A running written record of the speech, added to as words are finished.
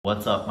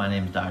What's up? My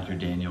name is Dr.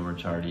 Daniel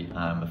Ricciardi.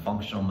 I'm a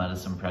functional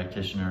medicine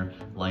practitioner,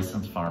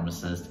 licensed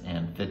pharmacist,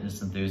 and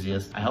fitness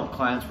enthusiast. I help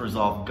clients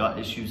resolve gut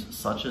issues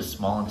such as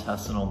small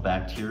intestinal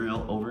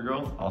bacterial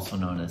overgrowth, also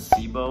known as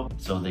SIBO,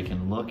 so they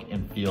can look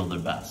and feel their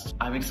best.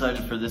 I'm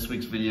excited for this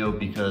week's video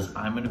because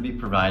I'm going to be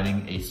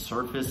providing a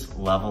surface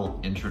level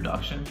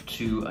introduction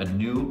to a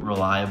new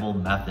reliable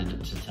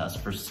method to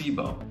test for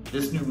SIBO.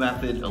 This new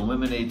method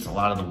eliminates a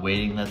lot of the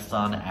waiting that's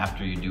done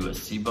after you do a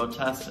SIBO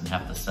test and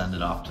have to send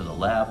it off to the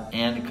lab,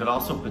 and it could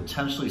also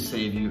potentially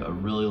save you a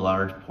really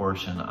large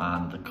portion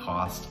on the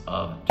cost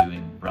of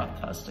doing breath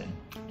testing.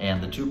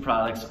 And the two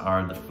products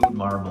are the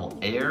Foodmarble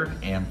Aire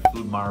and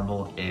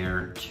Foodmarble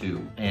Aire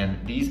 2. And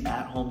these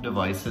at-home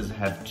devices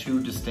have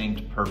two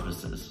distinct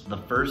purposes. The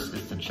first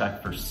is to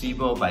check for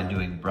SIBO by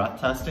doing breath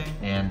testing,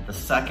 and the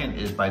second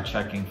is by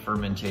checking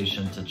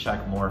fermentation to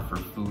check more for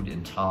food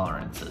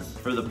intolerances.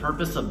 For the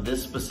purpose of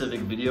this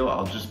specific video,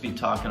 I'll just be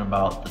talking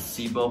about the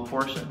SIBO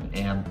portion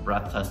and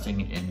breath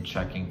testing and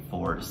checking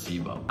for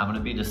SIBO. I'm going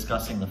to be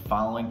discussing the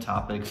following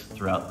topics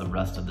throughout the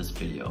rest of this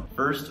video.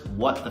 First,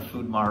 what the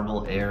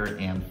Foodmarble Aire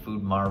and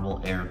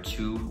Foodmarble Aire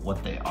 2,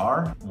 what they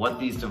are, what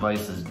these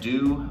devices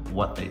do,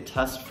 what they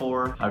test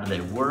for, how do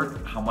they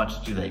work, how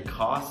much do they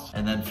cost,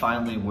 and then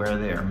finally where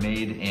they are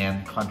made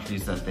and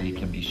countries that they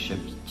can be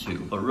shipped to.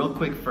 But real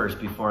quick first,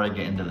 before I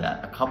get into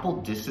that, a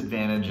couple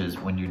disadvantages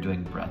when you're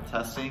doing breath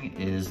testing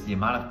is the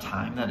amount of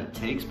time that it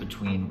takes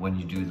between when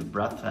you do the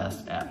breath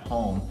test at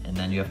home and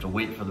then you have to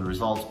wait for the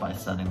results by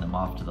sending them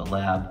off to the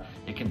lab.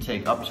 It can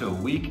take up to a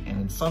week,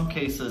 and in some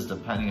cases,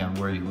 depending on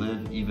where you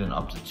live, even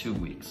up to 2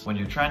 weeks. When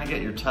you're trying to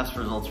get your test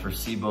results for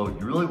SIBO,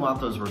 you really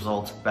want those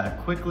results back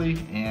quickly,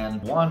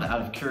 and one,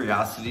 out of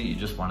curiosity, you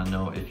just want to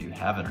know if you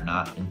have it or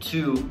not, and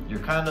two, you're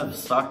kind of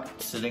stuck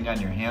sitting on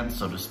your hands,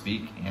 so to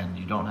speak, and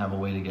you don't have a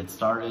way to get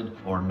started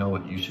or know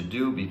what you should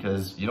do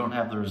because you don't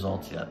have the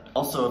results yet.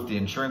 Also, if the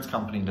insurance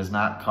company does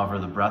not cover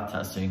the breath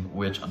testing,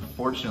 which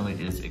unfortunately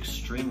is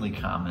extremely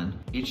common,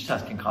 each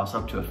test can cost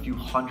up to a few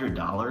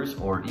 $100s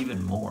or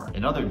even more.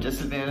 Another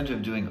disadvantage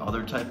of doing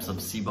other types of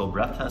SIBO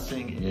breath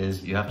testing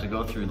is you have to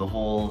go through the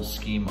whole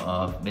scheme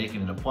of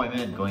making an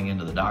appointment, going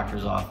into the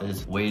doctor's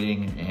office,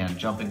 waiting, and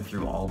jumping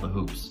through all the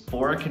hoops.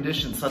 For a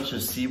condition such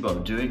as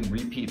SIBO, doing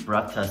repeat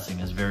breath testing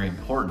is very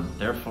important.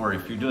 Therefore,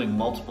 if you're doing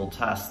multiple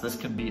tests, this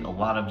can be a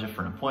lot of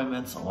different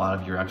appointments, a lot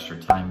of your extra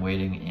time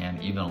waiting,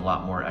 and even a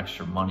lot more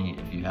extra money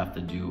if you have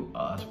to do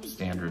a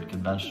standard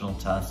conventional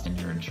test and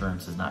your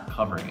insurance is not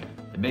covering it.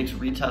 It makes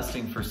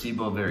retesting for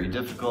SIBO very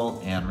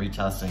difficult, and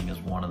retesting is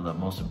one of the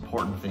most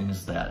important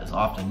things that is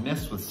often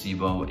missed with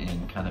SIBO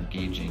in kind of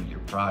gauging your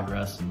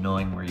progress and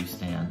knowing where you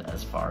stand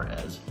as far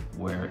as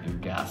where your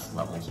gas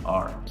levels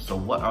are. So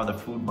what are the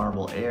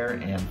Foodmarble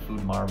Aire and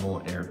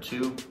Foodmarble Aire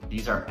 2?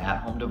 These are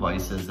at-home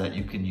devices that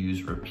you can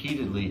use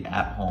repeatedly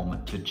at home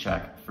to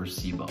check for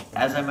SIBO.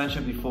 As I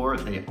mentioned before,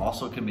 they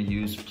also can be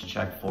used to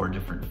check for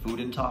different food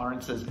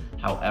intolerances.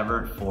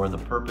 However, for the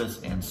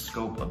purpose and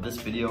scope of this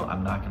video,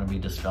 I'm not going to be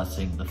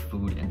discussing the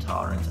food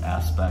intolerance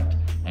aspect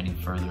any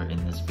further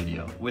in this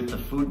video. With the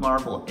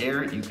Foodmarble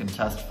Aire, you can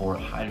test for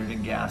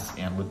hydrogen gas,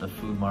 and with the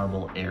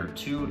Foodmarble Aire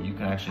 2, you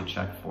can actually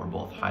check for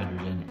both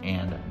hydrogen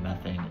and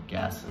methane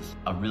gases.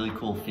 A really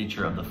cool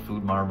feature of the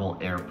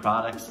Foodmarble Aire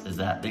products is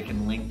that they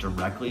can link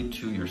directly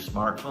to your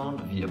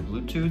smartphone via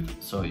Bluetooth,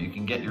 so you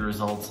can get your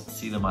results,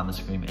 see them on the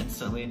screen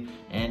instantly,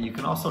 and you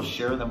can also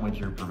share them with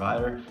your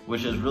provider,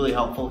 which is really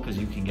helpful because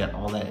you can get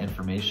all that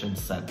information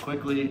sent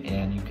quickly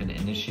and you can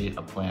initiate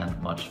a plan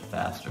much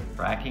faster.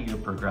 Tracking your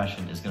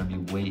progression is going to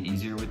be way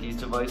easier with these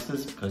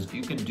devices because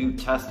you can do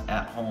tests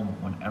at home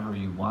whenever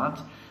you want,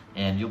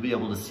 and you'll be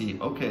able to see,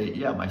 okay,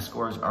 yeah, my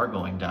scores are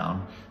going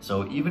down.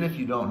 So even if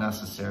you don't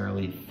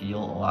necessarily feel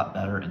a lot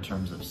better in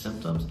terms of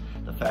symptoms,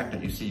 the fact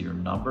that you see your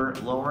number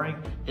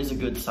lowering is a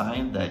good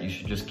sign that you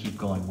should just keep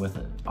going with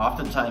it.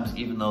 Oftentimes,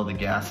 even though the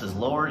gas is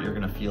lower, you're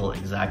gonna feel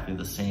exactly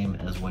the same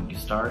as when you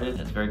started.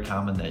 It's very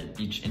common that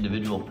each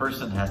individual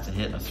person has to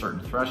hit a certain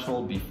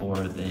threshold before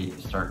they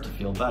start to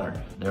feel better.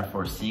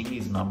 Therefore, seeing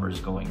these numbers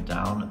going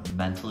down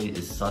mentally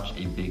is such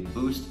a big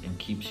boost and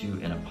keeps you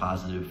in a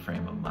positive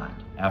frame of mind.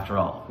 After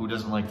all, who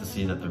doesn't like to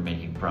see that they're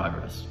making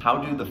progress? How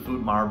do the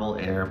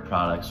Foodmarble Aire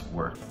products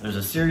work? There's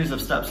a series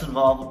of steps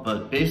involved,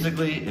 but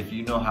basically, if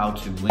you know how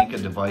to link a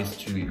device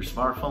to your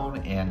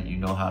smartphone and you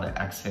know how to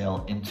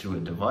exhale into a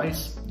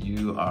device,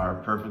 you are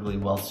perfectly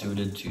well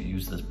suited to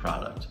use this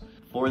product.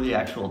 For the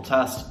actual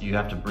test, you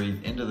have to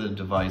breathe into the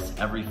device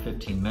every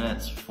 15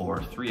 minutes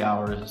for 3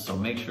 hours, so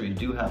make sure you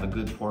do have a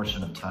good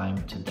portion of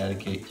time to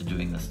dedicate to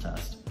doing this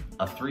test.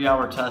 A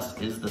 3-hour test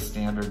is the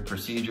standard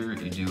procedure.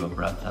 You do a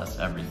breath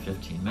test every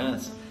 15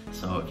 minutes.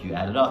 So if you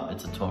add it up,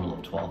 it's a total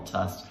of 12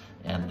 tests.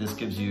 And this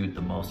gives you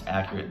the most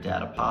accurate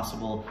data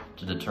possible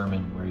to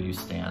determine where you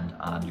stand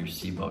on your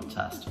SIBO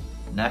test.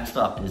 Next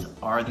up is,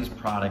 are these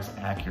products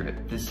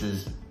accurate? This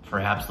is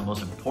perhaps the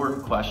most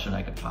important question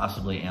I could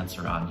possibly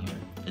answer on here.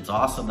 It's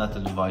awesome that the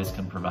device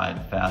can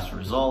provide fast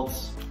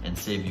results and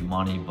save you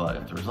money, but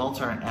if the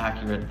results aren't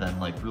accurate, then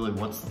like really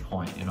what's the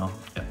point, you know?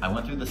 I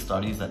went through the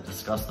studies that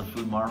discussed the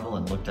Foodmarble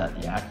and looked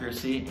at the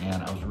accuracy,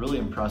 and I was really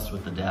impressed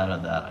with the data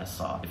that I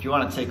saw. If you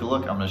want to take a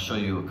look, I'm going to show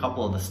you a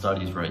couple of the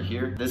studies right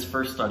here. This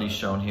first study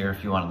shown here,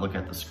 if you want to look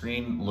at the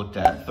screen, looked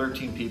at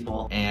 13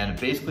 people and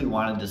basically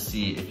wanted to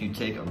see if you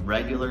take a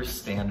regular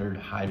standard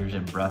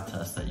hydrogen breath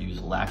test that use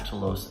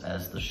lactulose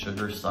as the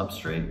sugar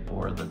substrate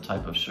or the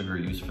type of sugar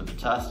used for the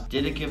test,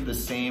 did it give the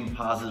same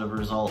positive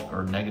result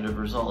or negative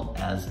result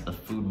as the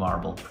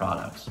Foodmarble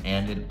products?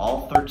 And in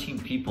all 13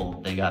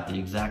 people, they got the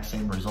exact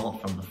same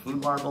result from the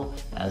Foodmarble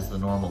as the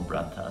normal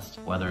breath test,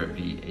 whether it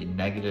be a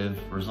negative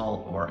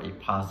result or a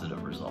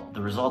positive result.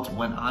 The results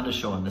went on to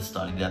show in this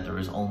study that there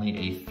was only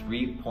a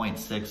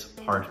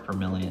 3.6 parts per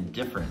million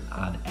difference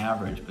on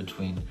average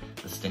between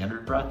the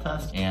standard breath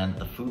test and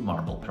the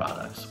Foodmarble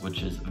products,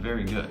 which is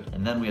very good.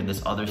 And then we had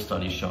this other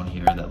study shown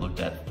here that looked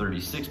at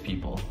 36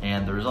 people,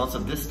 and the results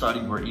of this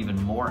study were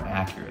even more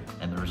accurate.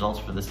 And the results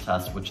for this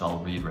test, which I'll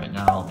read right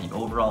now, the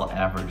overall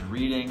average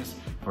readings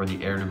for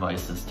the Aire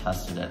devices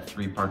tested at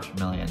 3 parts per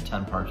million,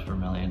 10 parts per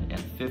million, and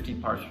 50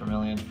 parts per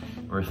million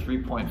were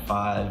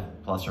 3.5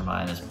 plus or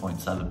minus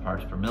 0.7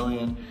 parts per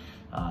million,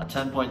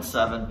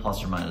 10.7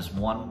 plus or minus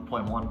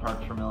 1.1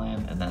 parts per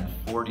million, and then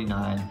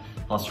 49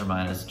 plus or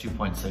minus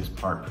 2.6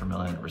 part per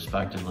million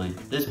respectively.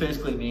 This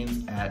basically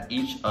means at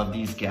each of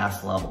these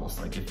gas levels,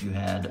 like if you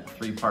had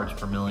 3 parts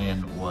per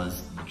million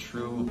was the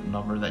true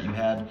number that you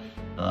had,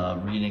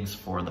 the readings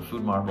for the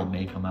Foodmarble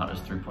may come out as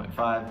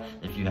 3.5.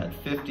 If you had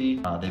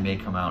 50, they may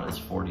come out as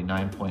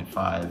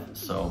 49.5.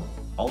 So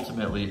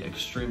ultimately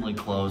extremely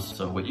close.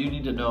 So what you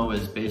need to know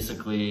is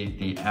basically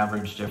the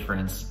average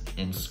difference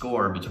in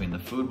score between the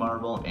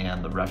Foodmarble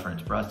and the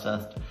reference breath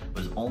test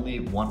was only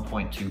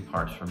 1.2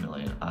 parts per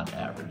million on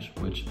average,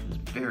 which is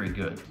very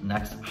good.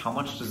 Next, how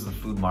much does the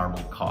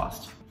Foodmarble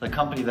cost? The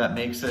company that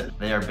makes it,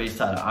 they are based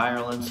out of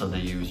Ireland, so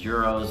they use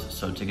euros.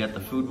 So to get the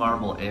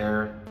Foodmarble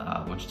Aire,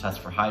 which tests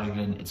for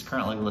hydrogen, it's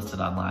currently listed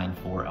online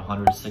for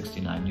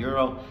 169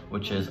 euro,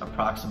 which is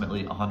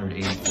approximately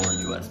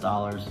 184 US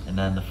dollars. And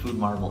then the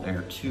Foodmarble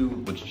Aire 2,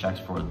 which checks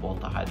for both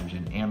the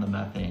hydrogen and the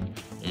methane,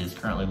 is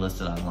currently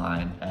listed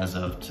online as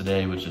of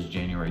today, which is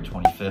January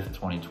 25th,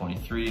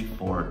 2023,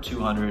 for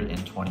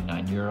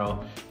 229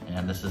 euro.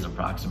 And this is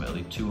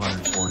approximately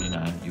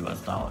 249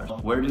 US dollars.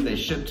 Where do they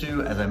ship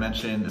to? As I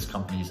mentioned, this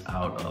company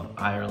out of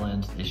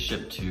Ireland. They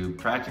ship to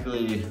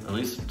practically, at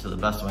least to the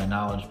best of my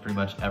knowledge, pretty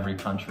much every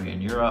country in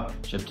Europe.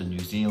 Ship to New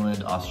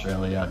Zealand,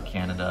 Australia,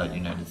 Canada,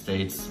 United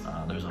States.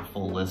 There's a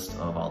full list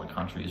of all the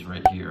countries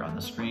right here on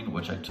the screen,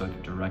 which I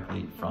took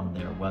directly from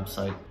their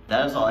website.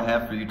 That is all I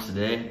have for you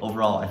today.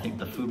 Overall, I think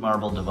the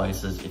Foodmarble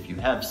devices, if you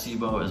have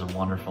SIBO, is a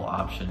wonderful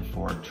option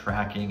for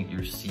tracking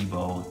your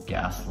SIBO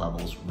gas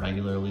levels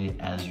regularly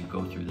as you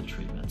go through the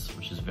treatments,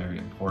 which is very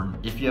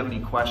important. If you have any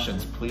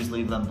questions, please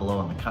leave them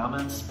below in the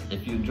comments.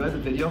 If you enjoyed the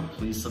video,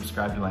 please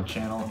subscribe to my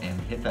channel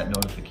and hit that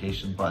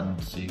notification button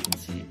so you can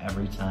see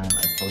every time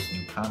I post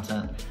new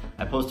content.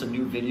 I post a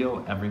new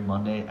video every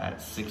Monday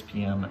at 6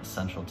 p.m.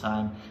 Central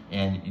Time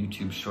and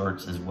YouTube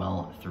Shorts as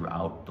well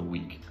throughout the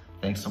week.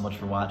 Thanks so much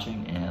for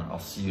watching, and I'll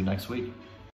see you next week.